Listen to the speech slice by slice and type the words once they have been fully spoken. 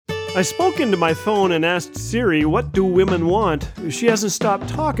I spoke into my phone and asked Siri, what do women want? She hasn't stopped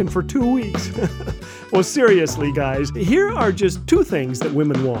talking for 2 weeks. Well, seriously, guys, here are just 2 things that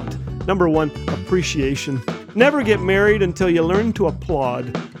women want. Number 1, appreciation. Never get married until you learn to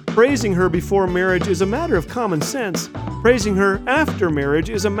applaud. Praising her before marriage is a matter of common sense. Praising her after marriage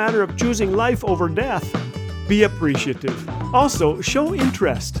is a matter of choosing life over death. Be appreciative. Also, show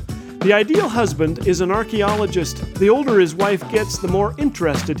interest. The ideal husband is an archaeologist. The older his wife gets, the more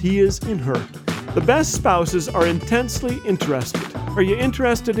interested he is in her. The best spouses are intensely interested. Are you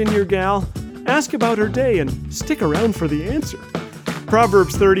interested in your gal? Ask about her day and stick around for the answer.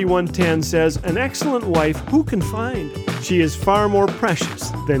 Proverbs 31:10 says, "An excellent wife who can find? She is far more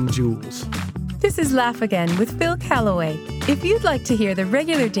precious than jewels." This is Laugh Again with Phil Callaway. If you'd like to hear the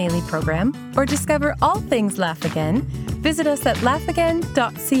regular daily program or discover all things Laugh Again, visit us at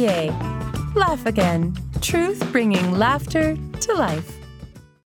laughagain.ca. Laugh Again, truth bringing laughter to life.